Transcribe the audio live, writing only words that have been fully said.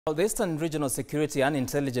The Eastern Regional Security and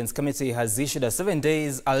Intelligence Committee has issued a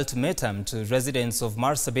 7-day ultimatum to residents of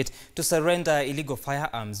Marsabit to surrender illegal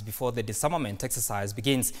firearms before the disarmament exercise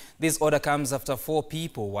begins. This order comes after 4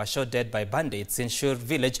 people were shot dead by bandits in Shurr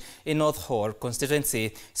village in North Horr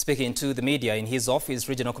constituency. Speaking to the media in his office,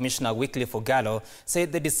 Regional Commissioner Wycliffe Ogalo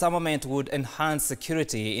said the disarmament would enhance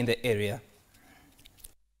security in the area.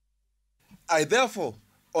 I therefore,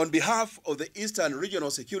 on behalf of the Eastern Regional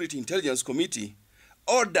Security Intelligence Committee,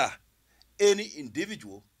 order any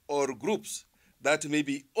individual or groups that may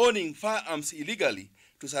be owning firearms illegally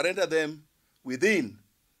to surrender them within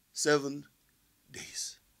 7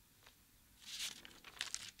 days.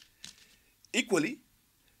 Equally,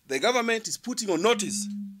 the government is putting on notice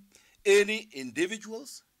any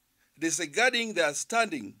individuals disregarding their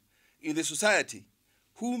standing in the society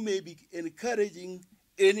who may be encouraging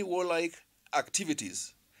any warlike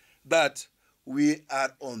activities that we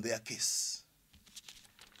are on their case.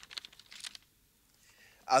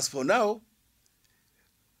 As for now,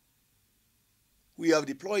 we have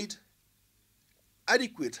deployed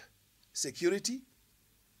adequate security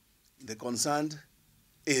in the concerned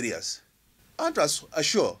areas and to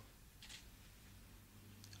assure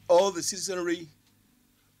all the citizenry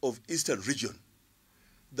of Eastern Region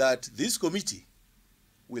that this committee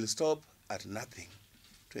will stop at nothing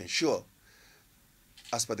to ensure,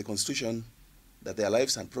 as per the Constitution, that their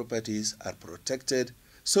lives and properties are protected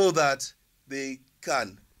so that they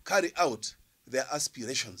can carry out their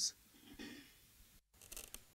aspirations